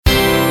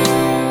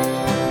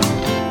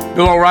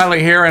Bill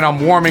O'Reilly here, and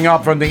I'm warming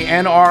up from the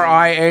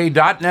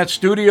NRIA.net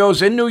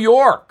studios in New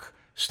York.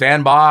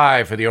 Stand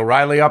by for the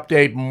O'Reilly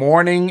Update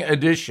Morning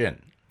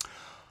Edition.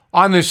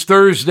 On this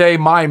Thursday,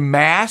 my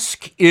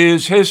mask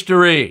is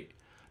history.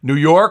 New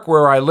York,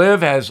 where I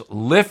live, has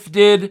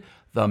lifted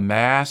the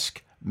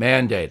mask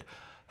mandate.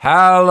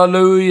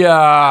 Hallelujah!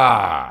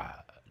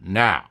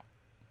 Now,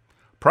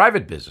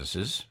 private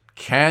businesses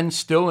can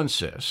still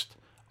insist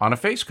on a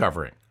face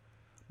covering.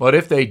 But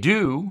if they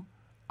do,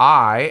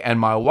 I and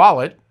my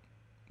wallet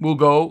will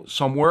go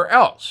somewhere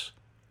else.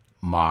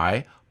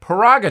 My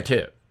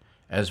prerogative,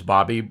 as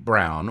Bobby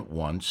Brown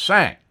once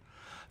sang.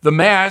 The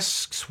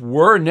masks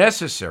were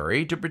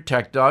necessary to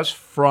protect us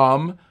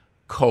from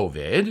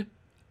COVID.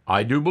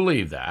 I do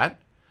believe that.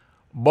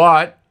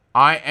 But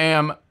I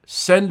am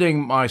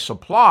sending my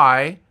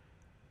supply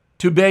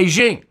to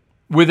Beijing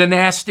with a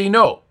nasty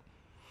note.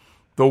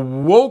 The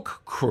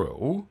woke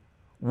crew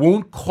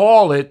won't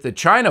call it the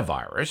China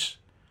virus,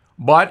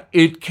 but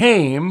it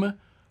came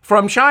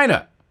from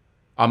China.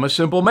 I'm a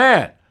simple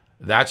man.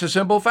 That's a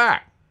simple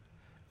fact.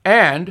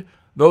 And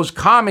those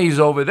commies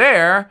over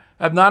there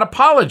have not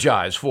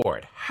apologized for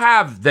it,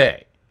 have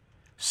they?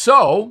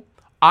 So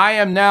I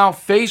am now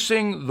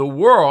facing the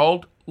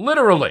world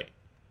literally,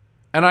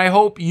 and I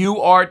hope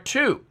you are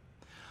too.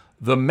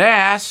 The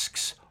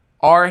masks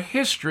are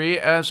history,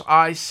 as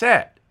I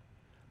said,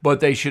 but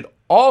they should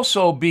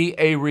also be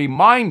a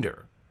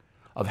reminder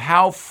of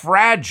how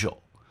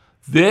fragile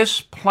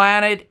this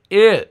planet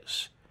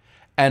is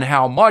and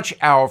how much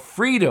our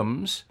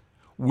freedoms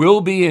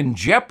will be in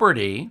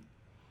jeopardy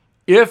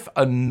if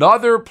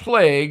another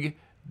plague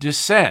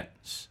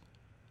descends.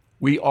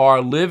 We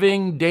are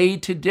living day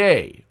to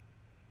day.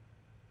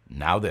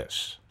 Now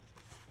this.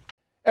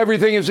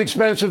 Everything is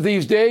expensive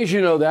these days,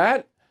 you know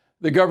that.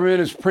 The government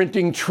is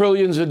printing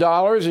trillions of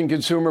dollars and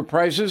consumer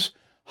prices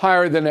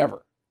higher than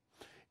ever.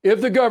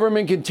 If the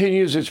government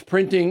continues its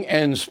printing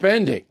and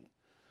spending,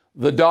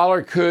 the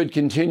dollar could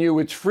continue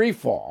its free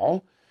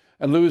fall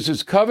and lose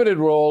its coveted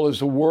role as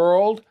the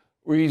world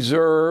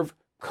reserve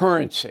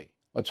currency.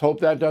 Let's hope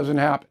that doesn't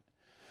happen.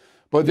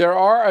 But there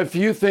are a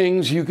few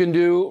things you can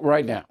do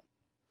right now.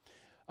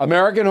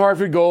 American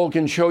Hartford Gold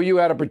can show you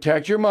how to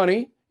protect your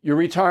money, your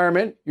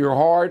retirement, your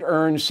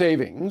hard-earned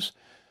savings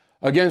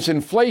against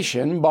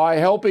inflation by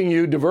helping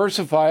you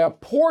diversify a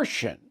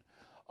portion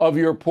of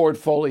your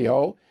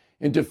portfolio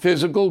into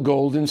physical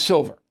gold and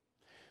silver.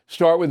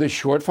 Start with a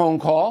short phone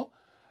call,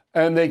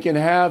 and they can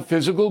have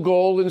physical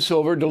gold and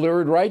silver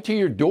delivered right to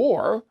your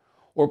door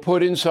or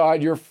put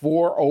inside your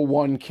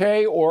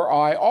 401k or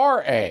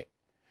IRA.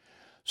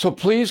 So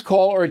please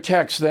call or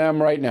text them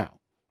right now.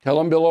 Tell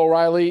them Bill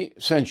O'Reilly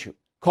sent you.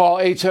 Call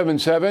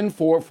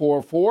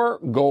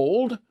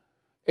 877-444-GOLD,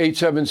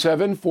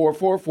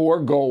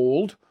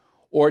 877-444-GOLD,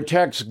 or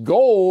text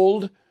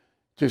GOLD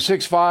to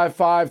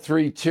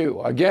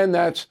 65532. Again,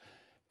 that's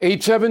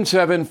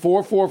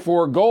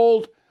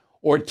 877-444-GOLD,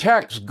 or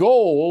text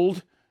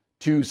GOLD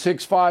to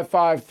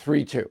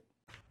 65532.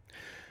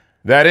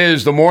 That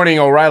is the Morning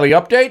O'Reilly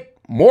Update.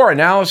 More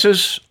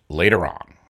analysis later on.